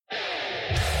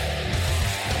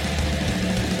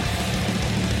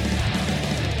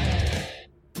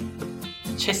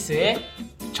체스의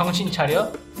정신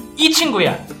차려 이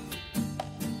친구야.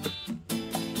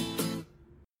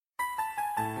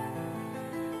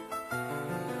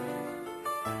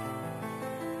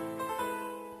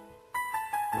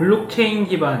 블록체인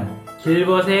기반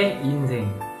길벗의 인생.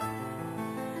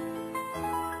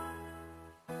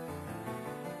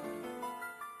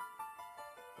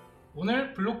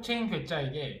 오늘 블록체인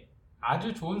괴짜에게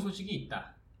아주 좋은 소식이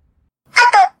있다.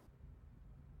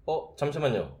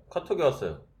 잠시만요. 카톡이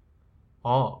왔어요.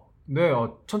 네,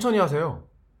 천천히 하세요.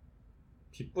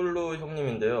 빗블루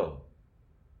형님인데요.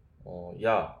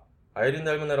 야, 아이린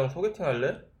닮은 애랑 소개팅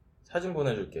할래? 사진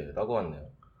보내줄게. 라고 왔네요.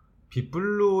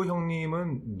 빗블루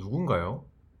형님은 누군가요?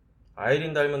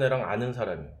 아이린 닮은 애랑 아는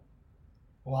사람이요.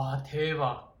 와,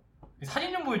 대박.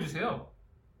 사진 좀 보여주세요.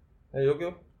 네,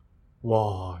 여기요.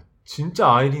 와,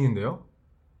 진짜 아이린인데요?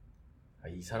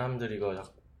 이 사람들 이거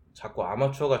자꾸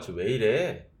아마추어 같이 왜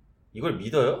이래? 이걸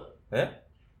믿어요? 네?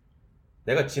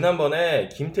 내가 지난번에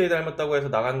김태희 닮았다고 해서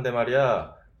나갔는데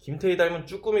말이야. 김태희 닮은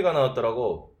쭈꾸미가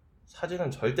나왔더라고.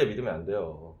 사진은 절대 믿으면 안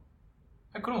돼요.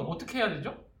 그럼 어떻게 해야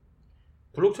되죠?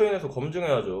 블록체인에서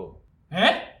검증해야죠.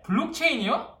 에?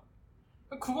 블록체인이요?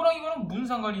 그거랑 이거랑 무슨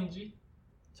상관인지.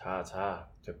 자,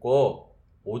 됐고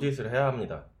오디트를 해야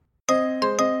합니다.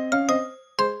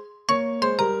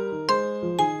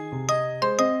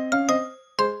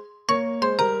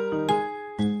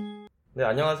 네,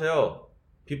 안녕하세요.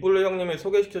 빗블루 형님이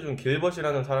소개시켜준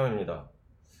길벗이라는 사람입니다.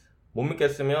 못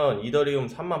믿겠으면 이더리움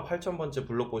 38,000번째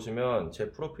블록 보시면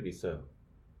제 프로필이 있어요.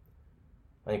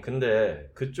 아니 근데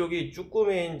그쪽이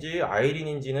쭈꾸미인지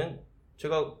아이린인지는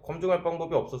제가 검증할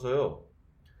방법이 없어서요.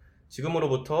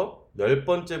 지금으로부터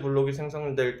 10번째 블록이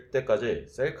생성될 때까지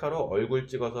셀카로 얼굴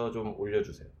찍어서 좀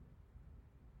올려주세요.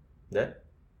 네?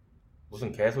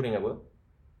 무슨 개소리냐고요?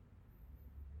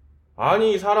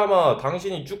 아니 이 사람아,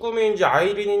 당신이 쭈꾸미인지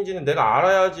아이린인지는 내가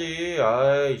알아야지.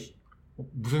 아이씨.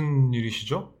 무슨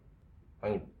일이시죠?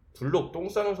 아니 블록 똥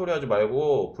싸는 소리 하지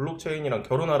말고 블록체인이랑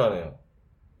결혼하라네요.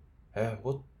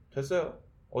 뭐 됐어요.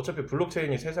 어차피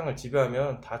블록체인이 세상을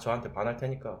지배하면 다 저한테 반할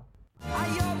테니까.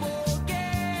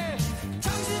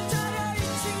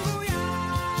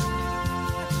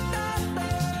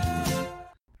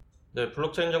 네,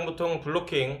 블록체인 정보통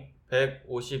블로킹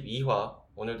 152화.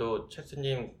 오늘도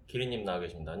체스님, 기리님 나와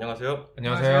계십니다. 안녕하세요.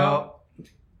 안녕하세요.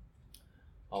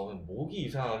 오늘 목이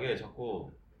이상하게 자꾸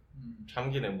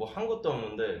잠기네. 뭐 한 것도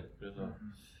없는데. 그래서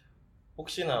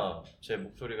혹시나 제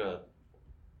목소리가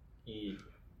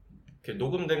이렇게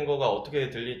녹음된 거가 어떻게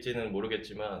들릴지는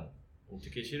모르겠지만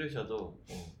듣기 싫으셔도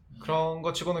그런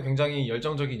거 치고는 굉장히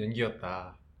열정적인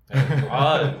연기였다. 네.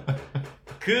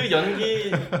 그 연기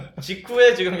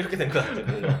직후에 지금 이렇게 된 것 같아요.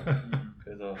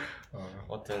 그래서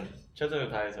아무튼 최선을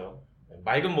다해서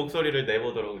맑은 목소리를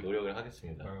내보도록 노력을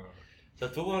하겠습니다.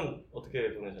 자, 두 분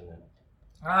어떻게 보내셨나요?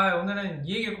 오늘은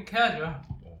이 얘기를 꼭 해야죠.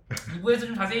 2부에서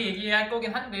좀 자세히 얘기할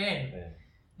거긴 한데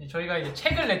저희가 이제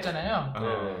책을 냈잖아요.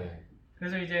 네.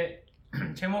 그래서 이제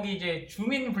제목이 이제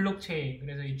주민 블록체인.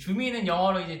 그래서 이 주민은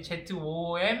영어로 이제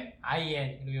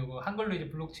ZOMIN, 그리고 한글로 이제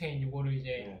블록체인, 요거를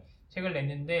이제 책을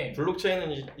냈는데,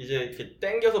 블록체인은 이제 이렇게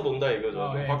땡겨서 본다 이거죠.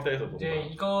 확대해서 본다. 이제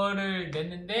이거를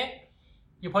냈는데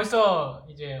이게 벌써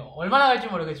이제 얼마나 갈지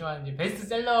모르겠지만 이제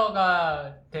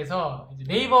베스트셀러가 돼서 이제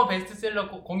네이버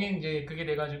베스트셀러 공인 이제 그게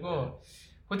돼가지고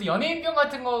보통 연예인병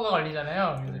같은 거가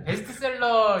걸리잖아요. 그래서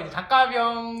베스트셀러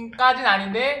작가병까지는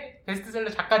아닌데 베스트셀러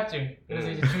작가증. 그래서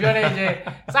이제 주변에 이제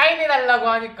사인해달라고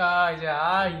하니까 이제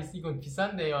이거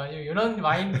비싼데요. 이런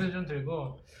마인드 좀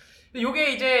들고. 근데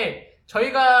요게 이제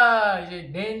저희가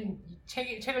이제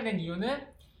책을 낸 이유는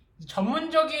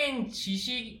전문적인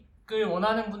지식을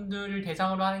원하는 분들을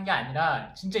대상으로 하는 게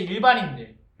아니라 진짜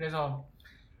일반인들. 그래서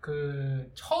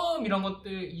처음 이런 것들,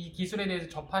 이 기술에 대해서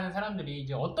접하는 사람들이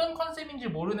이제 어떤 컨셉인지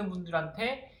모르는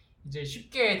분들한테 이제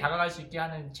쉽게 다가갈 수 있게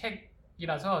하는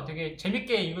책이라서 되게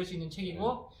재밌게 읽을 수 있는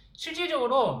책이고,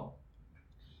 실질적으로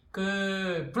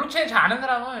블록체인 잘 아는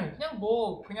사람은 그냥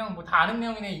뭐 다 아는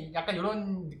내용이네, 약간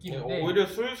이런 느낌인데 오히려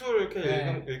술술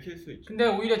이렇게 읽힐 수 있죠. 근데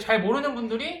오히려 잘 모르는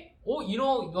분들이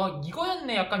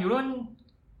이거였네, 약간 이런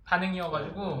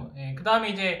반응이어가지고. 그 다음에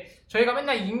이제 저희가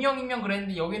맨날 익명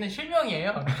그랬는데 여기는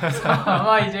실명이에요. 그래서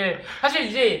아마 이제 사실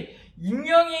이제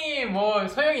익명이 뭐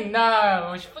소용이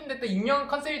있나 싶은데 또 익명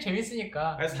컨셉이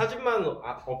재밌으니까. 사진만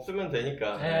없으면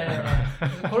되니까.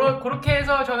 그렇게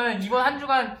해서 저는 이번 한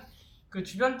주간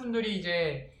주변 분들이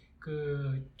이제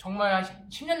정말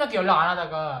 10년 넘게 연락 안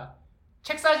하다가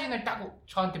책 사진을 딱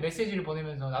저한테 메시지를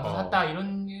보내면서 나도 샀다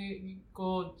이런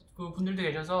분들도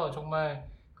계셔서 정말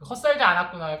헛살지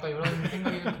않았구나, 약간 이런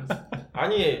생각이 좀 들었어요.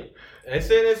 아니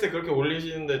SNS에 그렇게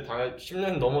올리시는데 다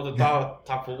 10년 넘어도 다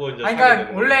보고 이제. 아니,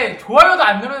 그러니까 원래 좋아요도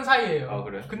안 누르는 사이예요. 아,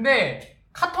 그래? 근데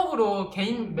카톡으로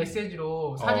개인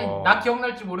메시지로 사진 나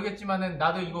기억날지 모르겠지만은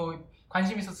나도 이거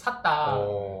관심 있어서 샀다.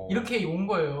 이렇게 온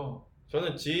거예요.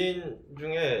 저는 지인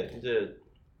중에 이제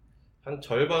한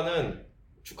절반은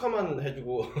축하만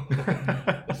해주고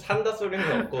산다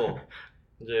소리는 없고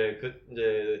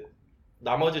이제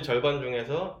나머지 절반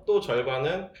중에서 또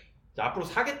절반은 이제 앞으로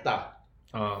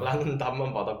사겠다라는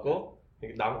답만 받았고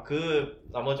그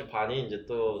나머지 반이 이제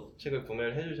또 책을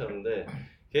구매를 해주셨는데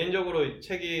개인적으로 이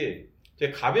책이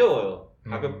되게 가벼워요.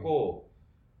 가볍고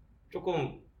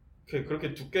조금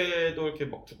그렇게 두께도 이렇게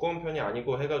막 두꺼운 편이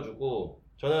아니고 해가지고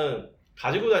저는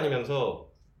가지고 다니면서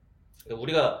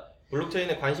우리가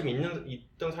블록체인에 관심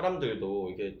있던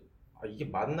사람들도 이게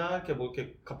맞나? 이렇게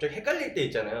이렇게 갑자기 헷갈릴 때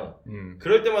있잖아요.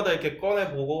 그럴 때마다 이렇게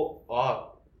꺼내보고,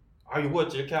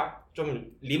 이거였지. 이렇게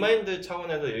좀 리마인드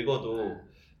차원에서 읽어도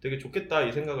되게 좋겠다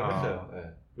이 생각을 했어요. 네.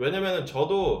 왜냐면은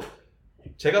저도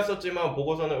제가 썼지만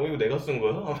보고서는 이거 내가 쓴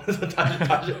거야? 하면서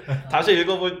다시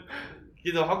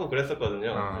읽어보기도 하고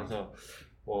그랬었거든요. 그래서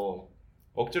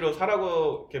억지로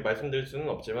사라고 이렇게 말씀드릴 수는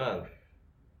없지만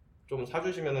좀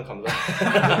사주시면은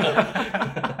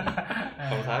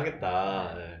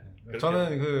감사하겠다. 네.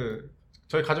 저는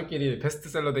저희 가족끼리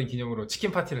베스트셀러 된 기념으로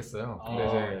치킨 파티를 했어요. 근데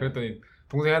이제 그랬더니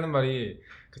동생이 하는 말이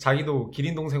자기도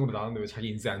기린 동생으로 나왔는데 왜 자기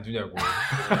인쇄 안 주냐고.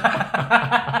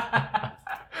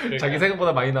 자기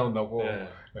생각보다 많이 나온다고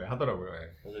하더라고요.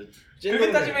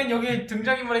 그렇게 따지면 여기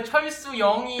등장인물에 철수,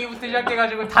 영희부터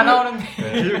시작해가지고 다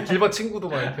나오는데. 길버 친구도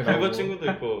막 이렇게 나오고. 길버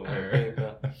친구도 있고.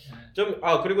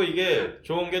 그러니까 그리고 이게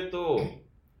좋은 게 또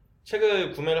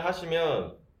책을 구매를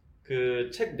하시면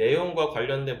그 책 내용과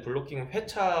관련된 블로킹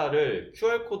회차를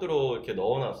QR 코드로 이렇게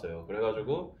넣어놨어요.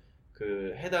 그래가지고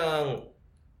그 해당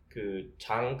그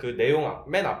내용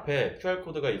맨 앞에 QR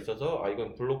코드가 있어서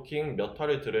이건 블로킹 몇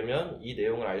화를 들으면 이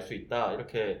내용을 알 수 있다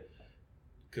이렇게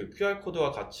그 QR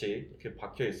코드와 같이 이렇게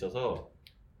박혀 있어서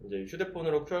이제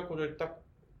휴대폰으로 QR 코드를 딱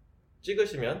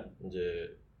찍으시면 이제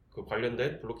그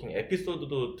관련된 블로킹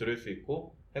에피소드도 들을 수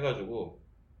있고 해가지고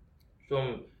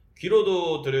좀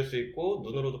귀로도 들을 수 있고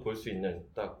눈으로도 볼 수 있는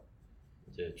딱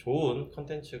이제 좋은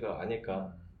컨텐츠가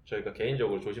아닐까 저희가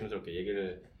개인적으로 조심스럽게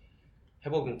얘기를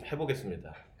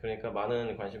해보겠습니다. 그러니까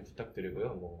많은 관심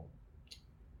부탁드리고요.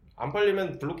 안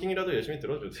팔리면 블로킹이라도 열심히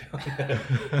들어주세요.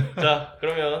 자,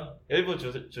 그러면 1부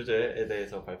주제에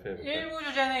대해서 발표해볼까요? 1부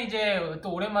주제는 이제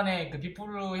또 오랜만에 그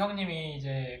빅블루 형님이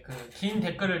이제 그 긴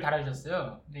댓글을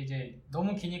달아주셨어요. 근데 이제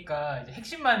너무 기니까 이제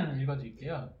핵심만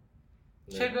읽어드릴게요.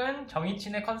 네. 최근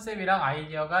정의친의 컨셉이랑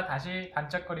아이디어가 다시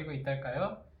반짝거리고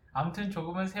있달까요? 아무튼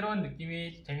조금은 새로운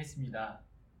느낌이 재밌습니다.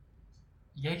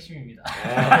 이게 핵심입니다.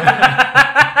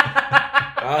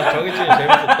 정의친이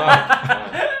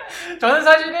재밌었다. 저는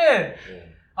사실은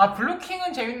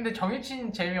블로킹은 재밌는데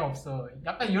정의친 재미없어.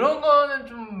 약간 이런 거는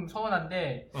좀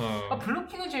서운한데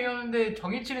블로킹은 재미없는데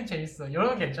정의친은 재밌어. 이런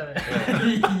건 괜찮아요.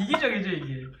 이기적이죠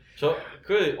이게.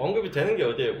 언급이 되는 게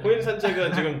어디예요? 코인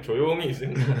산책은 지금 조용히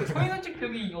있습니다. 코인 산책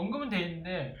여기 언급은 돼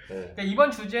있는데 그러니까 이번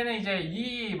주제는 이제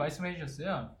이 말씀해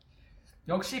주셨어요.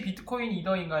 역시 비트코인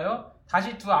이더인가요?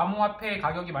 다시 두 암호화폐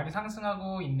가격이 많이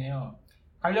상승하고 있네요.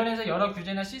 관련해서 여러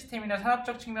규제나 시스템이나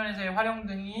산업적 측면에서의 활용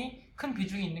등이 큰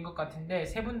비중이 있는 것 같은데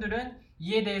세 분들은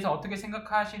이에 대해서 어떻게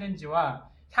생각하시는지와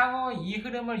향후 이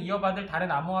흐름을 이어받을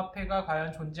다른 암호화폐가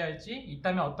과연 존재할지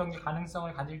있다면 어떤 게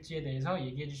가능성을 가질지에 대해서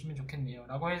얘기해 주시면 좋겠네요.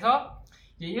 라고 해서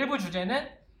이제 일부 주제는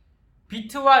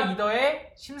비트와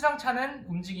이더의 심상찮은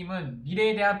움직임은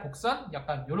미래에 대한 복선?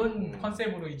 약간 이런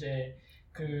컨셉으로 이제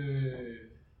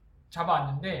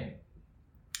잡아왔는데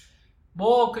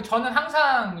저는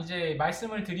항상 이제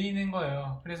말씀을 드리는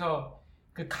거예요. 그래서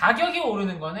그 가격이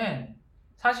오르는 거는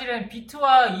사실은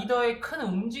비트와 이더의 큰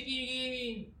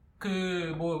움직임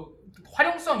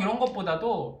활용성 이런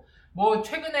것보다도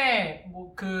최근에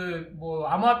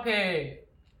암호화폐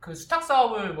수탁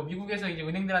사업을 미국에서 이제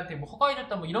은행들한테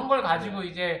허가해줬다 이런 걸 가지고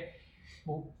이제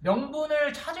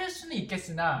명분을 찾을 수는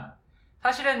있겠으나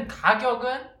사실은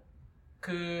가격은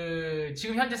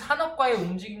지금 현재 산업과의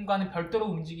움직임과는 별도로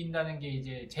움직인다는 게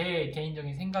이제 제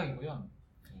개인적인 생각이고요.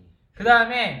 그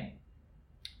다음에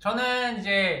저는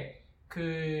이제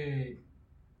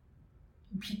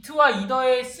비트와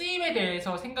이더의 쓰임에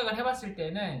대해서 생각을 해봤을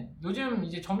때는 요즘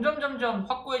이제 점점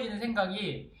확고해지는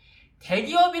생각이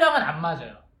대기업이랑은 안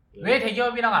맞아요. 왜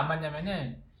대기업이랑 안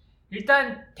맞냐면은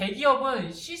일단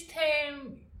대기업은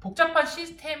복잡한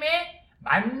시스템에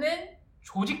맞는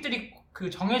조직들이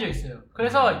정해져 있어요.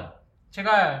 그래서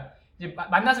제가 이제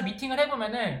만나서 미팅을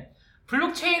해보면은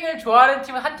블록체인을 좋아하는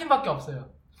팀은 한 팀밖에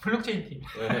없어요. 블록체인 팀.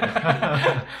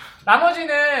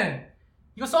 나머지는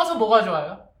이거 써서 뭐가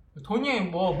좋아요? 돈이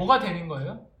뭐가 되는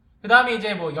거예요? 그 다음에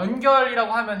이제 뭐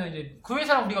연결이라고 하면은 이제 그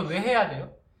회사랑 우리가 왜 해야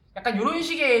돼요? 약간 이런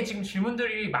식의 지금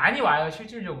질문들이 많이 와요,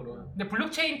 실질적으로. 근데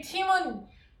블록체인 팀은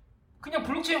그냥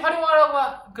블록체인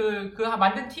활용하라고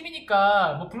만든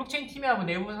팀이니까 뭐 블록체인 팀이야 뭐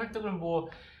내부 설득을 뭐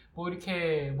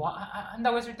이렇게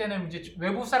한다고 했을 때는 이제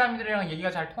외부 사람들이랑 얘기가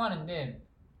잘 통하는데,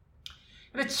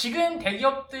 근데 지금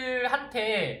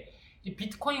대기업들한테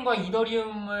비트코인과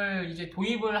이더리움을 이제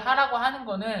도입을 하라고 하는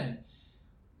거는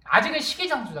아직은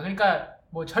시기상조다. 그러니까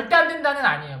뭐 절대 안 된다는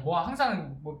아니에요. 뭐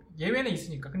항상 뭐 예외는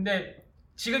있으니까. 근데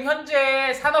지금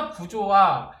현재 산업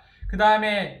구조와 그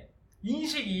다음에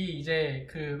인식이 이제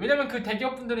왜냐면 그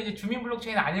대기업분들은 이제 주민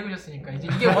블록체인을 안 읽으셨으니까 이제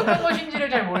이게 어떤 것인지를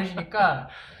잘 모르시니까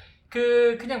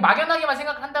그냥 막연하게만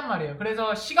생각을 한단 말이에요.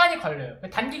 그래서 시간이 걸려요.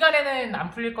 단기간에는 안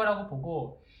풀릴 거라고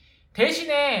보고,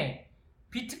 대신에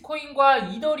비트코인과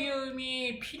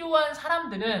이더리움이 필요한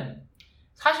사람들은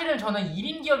사실은 저는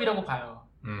 1인 기업이라고 봐요.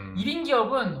 1인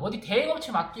기업은 어디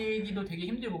대행업체 맡기기도 되게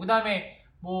힘들고, 그 다음에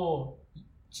뭐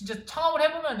진짜 창업을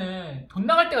해보면은 돈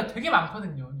나갈 때가 되게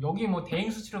많거든요. 여기 뭐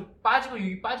대행 수수료 빠지고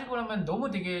여기 빠지고 그러면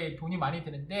너무 되게 돈이 많이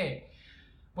드는데,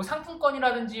 뭐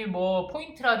상품권이라든지 뭐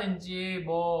포인트라든지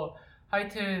뭐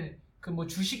하여튼 뭐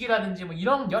주식이라든지 뭐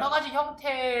이런 여러 가지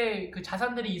형태의 그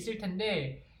자산들이 있을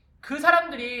텐데, 그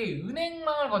사람들이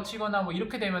은행망을 거치거나 뭐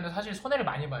이렇게 되면은 사실 손해를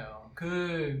많이 봐요.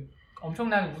 그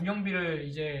엄청난 운영비를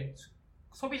이제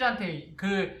소비자한테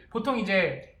보통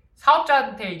이제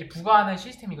사업자한테 이제 부과하는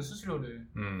시스템이고, 수수료를.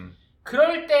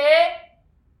 그럴 때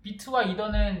비트와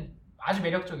이더는 아주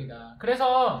매력적이다.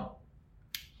 그래서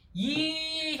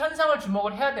이 현상을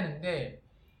주목을 해야 되는데,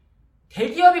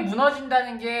 대기업이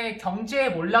무너진다는 게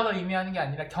경제의 몰락을 의미하는 게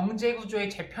아니라 경제 구조의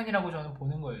재편이라고 저는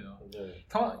보는 거예요. 네.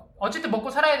 어쨌든 먹고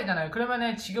살아야 되잖아요.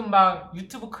 그러면은 지금 막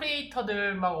유튜브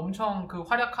크리에이터들 막 엄청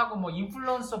활약하고 뭐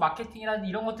인플루언서 마케팅이라든지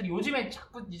이런 것들이 요즘에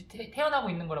자꾸 이제 태어나고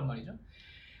있는 거란 말이죠.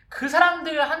 그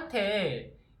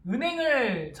사람들한테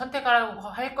은행을 선택하라고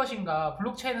할 것인가,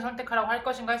 블록체인을 선택하라고 할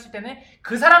것인가 했을 때는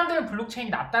그 사람들은 블록체인이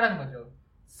낫다라는 거죠.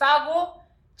 싸고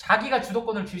자기가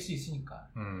주도권을 줄 수 있으니까.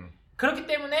 그렇기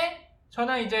때문에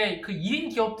저는 이제 그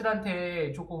 1인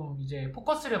기업들한테 조금 이제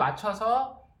포커스를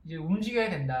맞춰서 이제 움직여야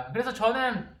된다. 그래서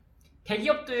저는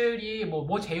대기업들이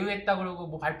뭐 제휴했다 그러고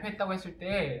뭐 발표했다고 했을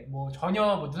때 뭐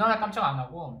전혀 뭐 눈 하나 깜짝 안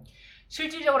하고,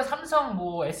 실질적으로 삼성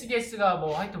뭐 SDS가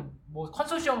뭐 하여튼 뭐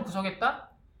컨소시엄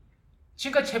구성했다?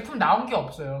 지금까지 제품 나온 게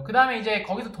없어요. 그 다음에 이제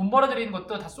거기서 돈 벌어들이는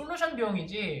것도 다 솔루션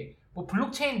비용이지, 뭐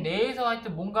블록체인 내에서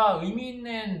하여튼 뭔가 의미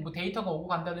있는 뭐 데이터가 오고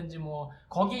간다든지 뭐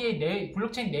거기에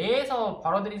블록체인 내에서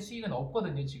벌어들인 수익은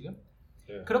없거든요, 지금.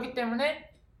 네. 그렇기 때문에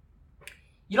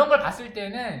이런 걸 봤을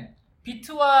때는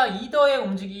비트와 이더의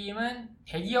움직임은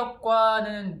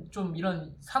대기업과는 좀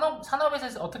이런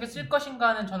산업에서 어떻게 쓸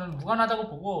것인가는 저는 무관하다고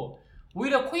보고,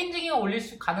 오히려 코인증이가 올릴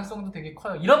가능성도 되게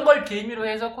커요. 이런 걸 빌미로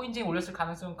해서 코인증이 올렸을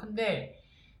가능성은 큰데,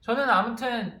 저는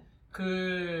아무튼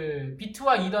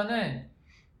비트와 이더는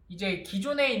이제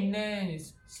기존에 있는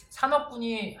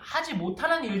산업군이 하지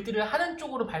못하는 일들을 하는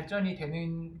쪽으로 발전이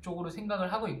되는 쪽으로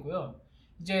생각을 하고 있고요.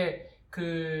 이제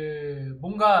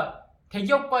뭔가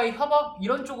대기업과의 협업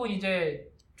이런 쪽은 이제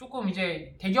조금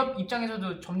이제 대기업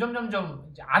입장에서도 점점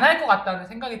안 할 것 같다는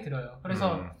생각이 들어요.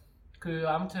 그래서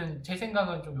아무튼 제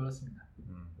생각은 좀 이렇습니다.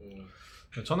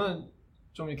 저는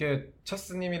좀 이렇게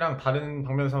체스님이랑 다른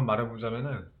방면에서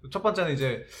말해보자면은, 첫 번째는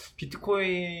이제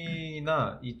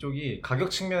비트코인이나 이쪽이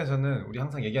가격 측면에서는 우리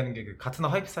항상 얘기하는 게 그 가트너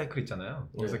하이프 사이클 있잖아요.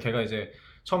 그래서 걔가 이제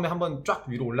처음에 한번 쫙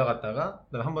위로 올라갔다가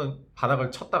그다음에 한번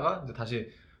바닥을 쳤다가 이제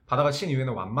다시 바닥을 친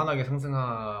이후에는 완만하게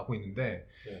상승하고 있는데,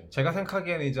 제가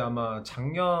생각하기에는 이제 아마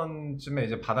작년쯤에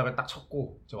이제 바닥을 딱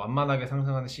쳤고 이제 완만하게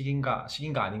상승하는 시기인가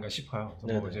아닌가 싶어요.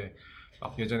 뭐 이제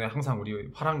막 예전에 항상 우리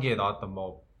화랑기에 나왔던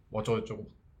뭐 어쩌고저쩌고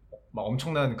막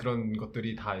엄청난 그런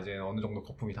것들이 다 이제 어느 정도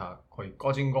거품이 다 거의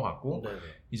꺼진 것 같고,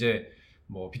 이제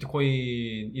뭐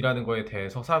비트코인이라는 거에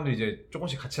대해서 사람들이 이제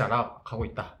조금씩 같이 알아가고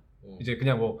있다. 이제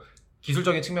그냥 뭐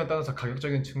기술적인 측면 따라서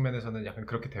가격적인 측면에서는 약간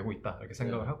그렇게 되고 있다 이렇게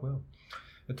생각을 하고요.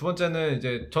 두 번째는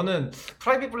이제 저는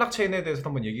프라이빗 블록체인에 대해서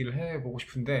한번 얘기를 해보고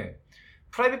싶은데,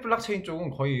 프라이빗 블록체인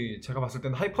쪽은 거의 제가 봤을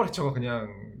때는 하이퍼레처가 그냥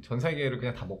전 세계를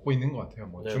그냥 다 먹고 있는 것 같아요.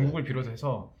 뭐 중국을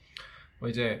비롯해서 뭐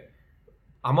이제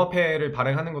암호화폐를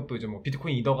발행하는 것도 이제 뭐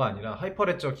비트코인 이더가 아니라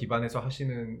하이퍼레처 기반에서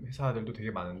하시는 회사들도 되게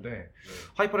많은데,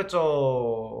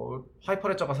 하이퍼레처가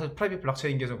사실 프라이빗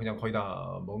블록체인계에서 그냥 거의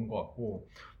다 먹은 것 같고,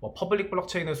 뭐 퍼블릭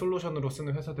블록체인을 솔루션으로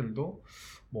쓰는 회사들도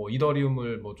뭐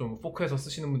이더리움을 뭐 좀 포크해서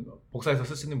쓰시는 분, 복사해서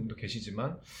쓰시는 분도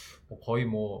계시지만, 뭐 거의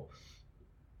뭐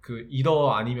그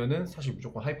이더 아니면은 사실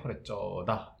무조건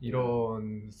하이퍼레처다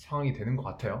이런 상황이 되는 것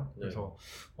같아요. 그래서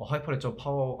하이퍼레처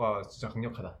파워가 진짜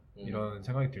강력하다 이런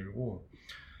생각이 들고,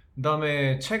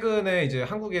 그다음에 최근에 이제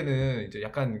한국에는 이제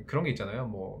약간 그런 게 있잖아요.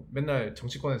 뭐 맨날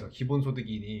정치권에서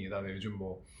기본소득이니 그다음에 요즘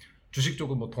뭐 주식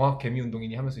쪽은 뭐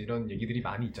동학개미운동이니 하면서 이런 얘기들이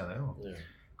많이 있잖아요. 네.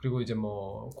 그리고 이제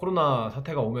뭐 코로나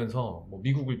사태가 오면서 뭐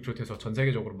미국을 비롯해서 전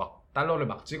세계적으로 막 달러를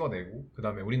막 찍어내고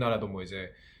그다음에 우리나라도 뭐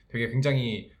이제 되게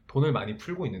굉장히 돈을 많이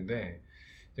풀고 있는데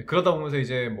이제 그러다 보면서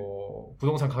이제 뭐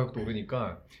부동산 가격도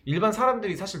오르니까 일반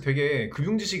사람들이 사실 되게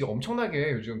금융 지식이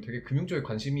엄청나게 요즘 되게 금융 쪽에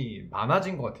관심이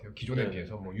많아진 것 같아요. 기존에 네.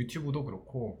 비해서 뭐 유튜브도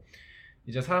그렇고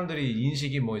이제 사람들이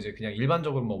인식이 뭐 이제 그냥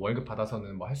일반적으로 뭐 월급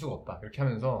받아서는 뭐 할 수가 없다 이렇게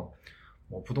하면서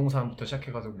뭐 부동산부터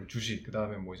시작해가지고 뭐 주식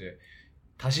그다음에 뭐 이제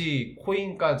다시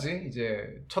코인까지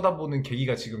이제 쳐다보는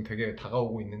계기가 지금 되게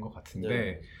다가오고 있는 것 같은데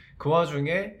네. 그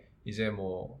와중에 이제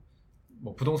뭐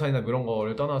부동산이나 이런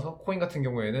거를 떠나서 코인 같은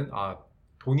경우에는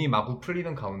돈이 마구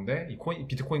풀리는 가운데 이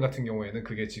비트코인 같은 경우에는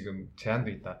그게 지금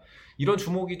제한돼 있다. 이런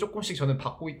주목이 조금씩 저는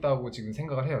받고 있다고 지금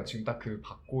생각을 해요. 지금 딱 그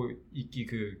받고 있기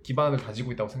그 기반을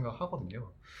다지고 있다고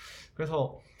생각하거든요.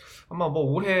 그래서 아마 뭐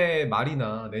올해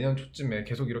말이나 내년 초쯤에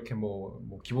계속 이렇게 뭐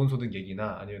기본소득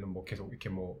얘기나 아니면 뭐 계속 이렇게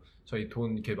뭐 저희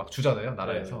돈 이렇게 막 주잖아요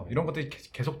나라에서. 네. 이런 것들이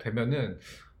계속 되면은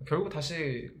결국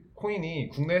다시 코인이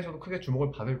국내에서도 크게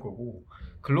주목을 받을 거고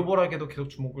글로벌하게도 계속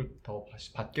주목을 더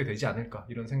받게 되지 않을까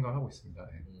이런 생각을 하고 있습니다.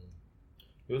 네.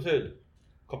 요새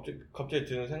갑자기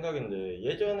드는 생각인데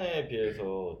예전에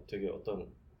비해서 되게 어떤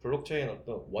블록체인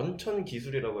어떤 원천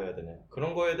기술이라고 해야 되나요?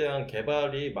 그런 거에 대한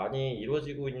개발이 많이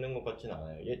이루어지고 있는 것 같지는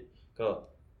않아요. 그러니까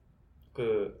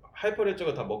그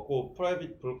하이퍼레저가 다 먹고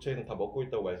프라이빗 블록체인은 다 먹고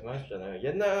있다고 말씀하셨잖아요.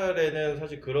 옛날에는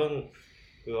사실 그런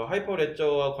그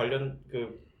하이퍼레저와 관련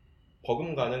그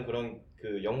버금가는 그런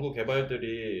그 연구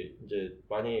개발들이 이제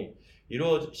많이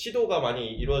시도가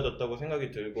많이 이루어졌다고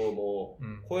생각이 들고 뭐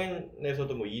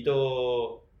코인에서도 뭐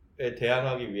이더에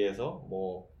대항하기 위해서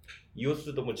뭐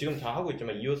이오스도 뭐 지금 다 하고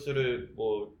있지만 이오스를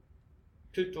뭐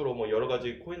필두로 뭐 여러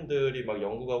가지 코인들이 막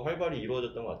연구가 활발히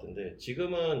이루어졌던 것 같은데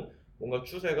지금은 뭔가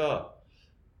추세가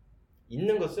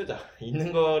있는 거 쓰자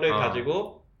있는 거를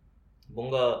가지고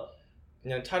뭔가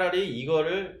그냥 차라리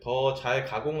이거를 더 잘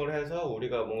가공을 해서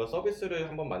우리가 뭔가 서비스를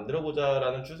한번 만들어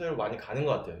보자라는 추세로 많이 가는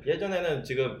것 같아요. 예전에는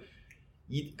지금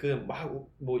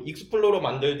뭐 익스플로러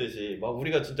만들듯이 막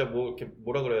우리가 진짜 뭐 이렇게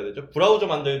뭐라 그래야 되죠? 브라우저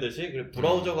만들듯이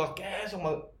브라우저가 계속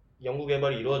막 연구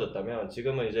개발이 이루어졌다면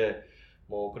지금은 이제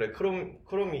뭐 그래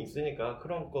크롬이 있으니까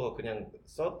크롬 거 그냥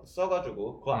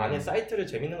써가지고 그 안에 사이트를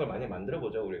재밌는 걸 많이 만들어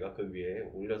보자 우리가 그 위에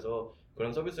올려서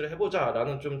그런 서비스를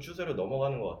해보자라는 좀 추세로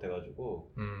넘어가는 것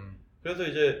같아가지고 그래서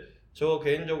이제 저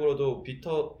개인적으로도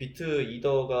비트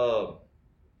이더가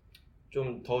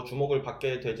좀 더 주목을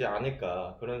받게 되지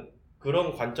않을까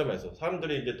그런 관점에서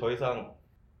사람들이 이제 더 이상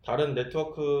다른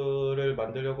네트워크를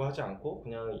만들려고 하지 않고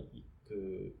그냥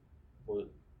뭐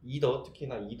이더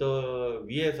특히나 이더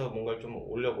위에서 뭔가를 좀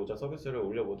올려보자 서비스를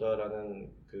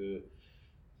올려보자라는 그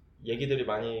얘기들이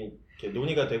많이 이렇게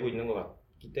논의가 되고 있는 것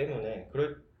같기 때문에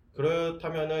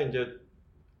그렇다면은 이제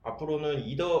앞으로는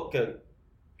이더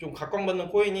좀 각광받는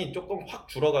코인이 조금 확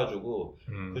줄어가지고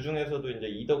그 중에서도 이제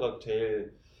이더가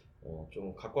제일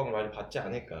좀 각광을 많이 받지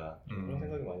않을까 그런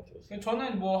생각이 많이 들었어요.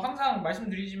 저는 뭐 항상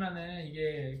말씀드리지만은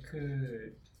이게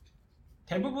그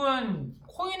대부분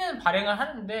코인은 발행을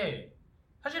하는데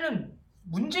사실은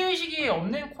문제의식이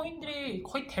없는 코인들이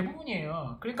거의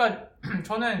대부분이에요. 그러니까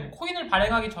저는 코인을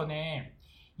발행하기 전에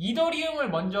이더리움을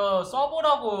먼저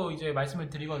써보라고 이제 말씀을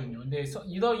드리거든요. 근데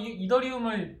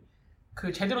이더리움을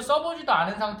제대로 써보지도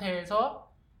않은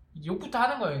상태에서 욕부터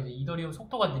하는 거예요. 이제 이더리움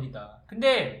속도가 느리다.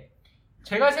 근데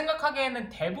제가 생각하기에는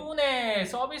대부분의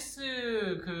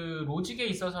서비스 그 로직에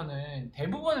있어서는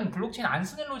대부분 블록체인 안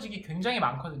쓰는 로직이 굉장히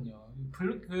많거든요.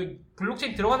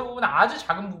 블록체인 들어가는 부분은 아주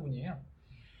작은 부분이에요.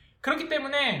 그렇기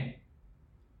때문에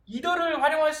이더를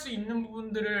활용할 수 있는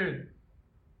부분들을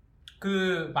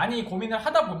많이 고민을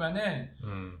하다 보면은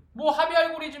뭐 합의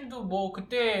알고리즘도 뭐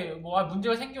그때 뭐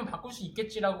문제가 생기면 바꿀 수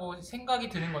있겠지라고 생각이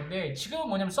드는 건데 지금은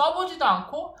뭐냐면 써보지도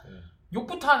않고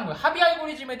욕부터 하는 거예요. 합의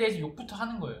알고리즘에 대해서 욕부터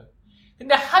하는 거예요.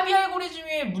 근데 합의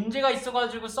알고리즘에 문제가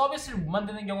있어가지고 서비스를 못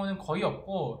만드는 경우는 거의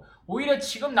없고 오히려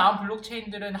지금 나온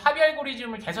블록체인들은 합의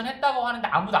알고리즘을 개선했다고 하는데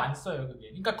아무도 안 써요. 그게.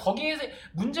 그러니까 거기에서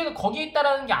문제가 거기에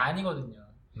있다라는 게 아니거든요.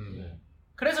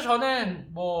 그래서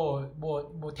저는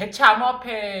대체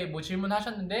암호화폐 뭐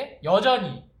질문하셨는데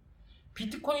여전히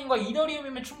비트코인과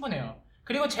이더리움이면 충분해요.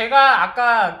 그리고 제가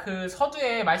아까 그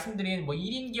서두에 말씀드린 뭐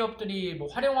 1인 기업들이 뭐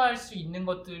활용할 수 있는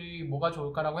것들이 뭐가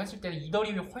좋을까라고 했을 때는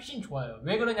이더리움이 훨씬 좋아요.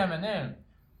 왜 그러냐면은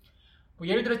뭐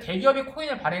예를 들어 대기업이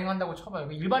코인을 발행한다고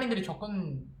쳐봐요. 일반인들이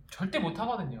접근 절대 못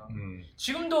하거든요.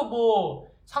 지금도 뭐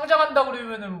상장한다고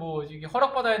그러면은 뭐 이게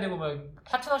허락받아야 되고 막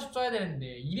파트너십 써야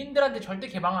되는데 1인들한테 절대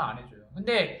개방을 안 해줘요.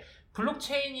 근데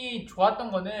블록체인이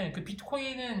좋았던 거는 그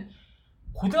비트코인은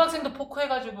고등학생도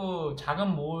포크해가지고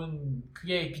자금 모은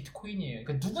그게 비트코인이에요.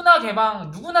 그러니까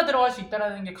누구나 들어갈 수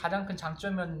있다라는 게 가장 큰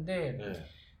장점이었는데 네.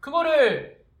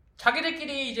 그거를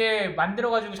자기들끼리 이제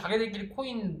만들어가지고 자기들끼리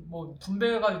코인 뭐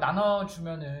분배해가지고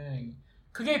나눠주면은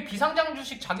그게 비상장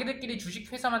주식 자기들끼리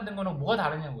주식 회사 만든 거랑 뭐가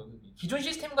다르냐고요. 기존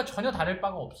시스템과 전혀 다를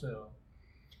바가 없어요.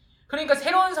 그러니까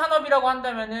새로운 산업이라고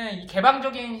한다면은 이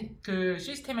개방적인 그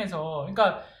시스템에서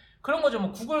그러니까 그런 거죠.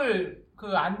 뭐 구글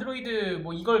그 안드로이드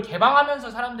뭐 이걸 개방하면서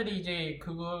사람들이 이제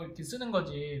그거 이렇게 쓰는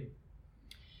거지.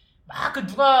 막 그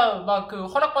누가 막 그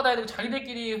허락받아야 되고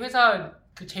자기들끼리 회사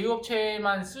그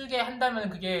제휴업체만 쓰게 한다면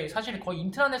그게 사실 거의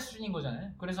인트라넷 수준인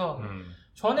거잖아요. 그래서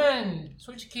저는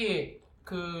솔직히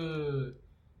그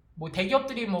뭐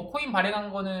대기업들이 뭐 코인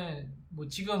발행한 거는 뭐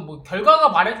지금 뭐 결과가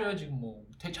말해줘요. 지금 뭐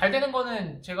잘 되는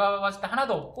거는 제가 봤을 때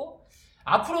하나도 없고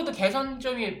앞으로도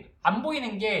개선점이 안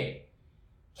보이는 게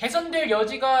개선될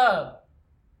여지가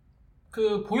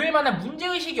그 보일 만한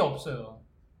문제의식이 없어요.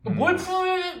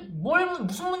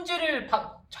 무슨 문제를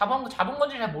잡은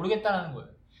건지 잘 모르겠다는 거예요.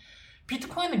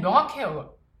 비트코인은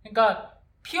명확해요. 그러니까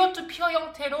피어 투 피어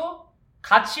형태로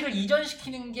가치를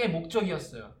이전시키는 게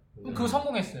목적이었어요. 그거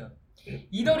성공했어요.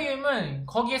 이더리움은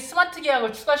거기에 스마트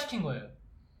계약을 추가시킨 거예요.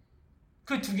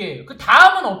 그 두 개예요. 그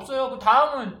다음은 없어요. 그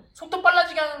다음은 속도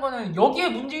빨라지게 하는 거는 여기에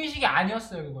문제의식이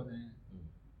아니었어요. 그거는.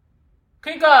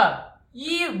 그러니까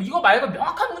이거 말고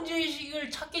명확한 문제의식을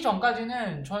찾기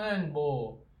전까지는 저는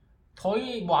뭐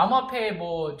암호화폐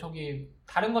뭐 저기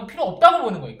다른 건 필요 없다고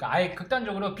보는 거예요. 그러니까 아예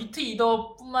극단적으로 비트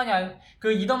이더뿐만이 아니라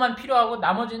그 이더만 필요하고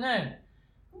나머지는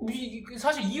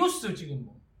사실 이오스 지금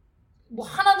뭐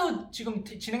하나도 지금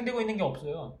진행되고 있는 게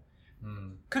없어요.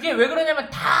 그게 왜 그러냐면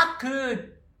다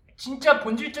그 진짜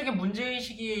본질적인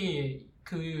문제의식이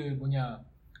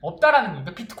없다라는 거예요.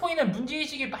 그러니까 비트코인은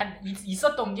문제의식이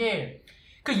있었던 게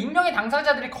그 익명의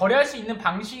당사자들이 거래할 수 있는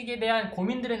방식에 대한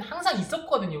고민들은 항상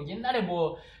있었거든요. 옛날에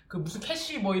뭐 그 무슨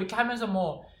캐시 뭐 이렇게 하면서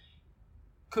뭐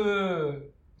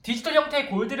그 디지털 형태의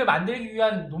골드를 만들기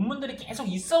위한 논문들이 계속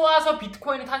있어와서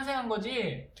비트코인이 탄생한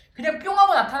거지 그냥 뿅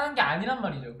하고 나타나는 게 아니란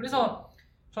말이죠. 그래서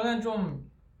저는 좀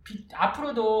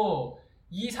앞으로도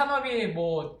이 산업이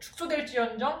뭐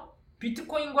축소될지언정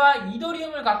비트코인과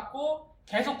이더리움을 갖고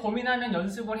계속 고민하는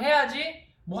연습을 해야지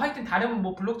뭐 하여튼 다른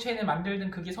뭐 블록체인을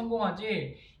만들든 그게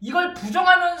성공하지 이걸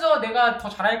부정하면서 내가 더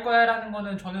잘할 거야 라는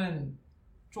거는 저는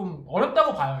좀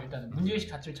어렵다고 봐요. 일단은 문제의식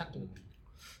자체를 찾기는.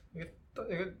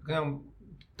 이게 그냥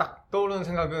딱 떠오르는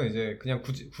생각은 이제 그냥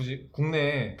굳이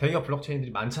국내에 대기업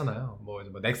블록체인들이 많잖아요. 뭐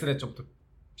넥스렛 쪽부터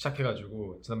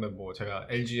시작해가지고 그다음에 뭐 제가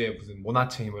LG의 무슨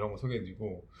모나체인 뭐 이런 거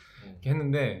소개해드리고 이렇게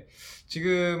했는데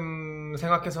지금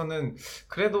생각해서는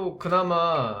그래도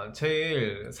그나마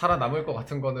제일 살아남을 것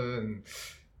같은 거는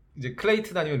이제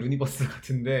클레이튼 아니면 루니버스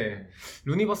같은데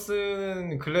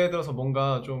루니버스는 근래에 들어서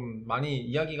뭔가 좀 많이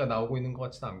이야기가 나오고 있는 것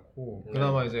같지는 않고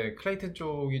그나마 이제 클레이튼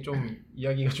쪽이 좀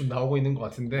이야기가 좀 나오고 있는 것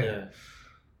같은데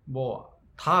뭐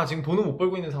다 지금 돈을 못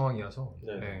벌고 있는 상황이라서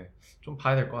좀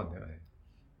봐야 될 것 같네요.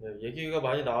 얘기가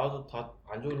많이 나와도 다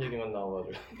안 좋은 얘기만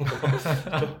나와가지고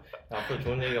앞으로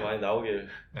좋은 얘기가 많이 나오길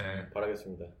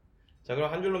바라겠습니다. 자,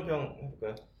 그럼 한 줄로 평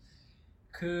해볼까요?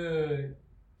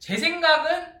 제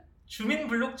생각은 주민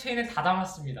블록체인에 다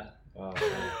담았습니다.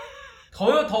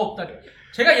 더 없다.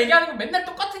 제가 얘기하는 건 맨날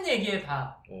똑같은 얘기예요,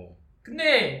 다.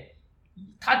 근데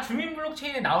다 주민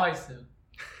블록체인에 나와 있어요.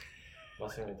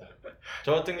 맞습니다.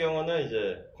 저 같은 경우는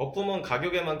이제 거품은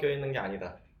가격에만 껴있는 게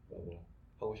아니다 라고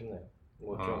하고 싶네요.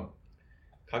 뭐 좀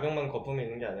가격만 거품이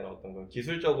있는 게 아니라 어떤 건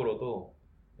기술적으로도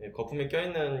거품이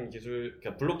껴있는 기술,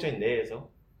 그러니까 블록체인 내에서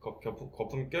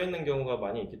거품이 껴있는 경우가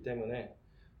많이 있기 때문에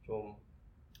좀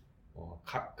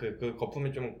그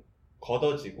거품이 좀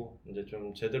걷어지고 이제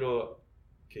좀 제대로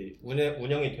이렇게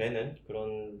운영이 되는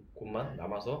그런 곳만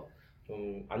남아서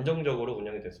좀 안정적으로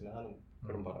운영이 됐으면 하는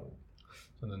그런 바람입니다.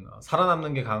 저는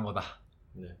살아남는 게 강한 거다.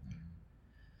 네.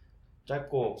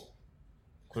 짧고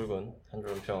굵은 한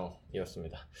줄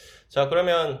평이었습니다. 자,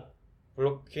 그러면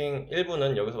블로킹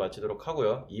 1부는 여기서 마치도록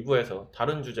하고요. 2부에서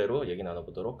다른 주제로 얘기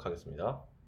나눠보도록 하겠습니다.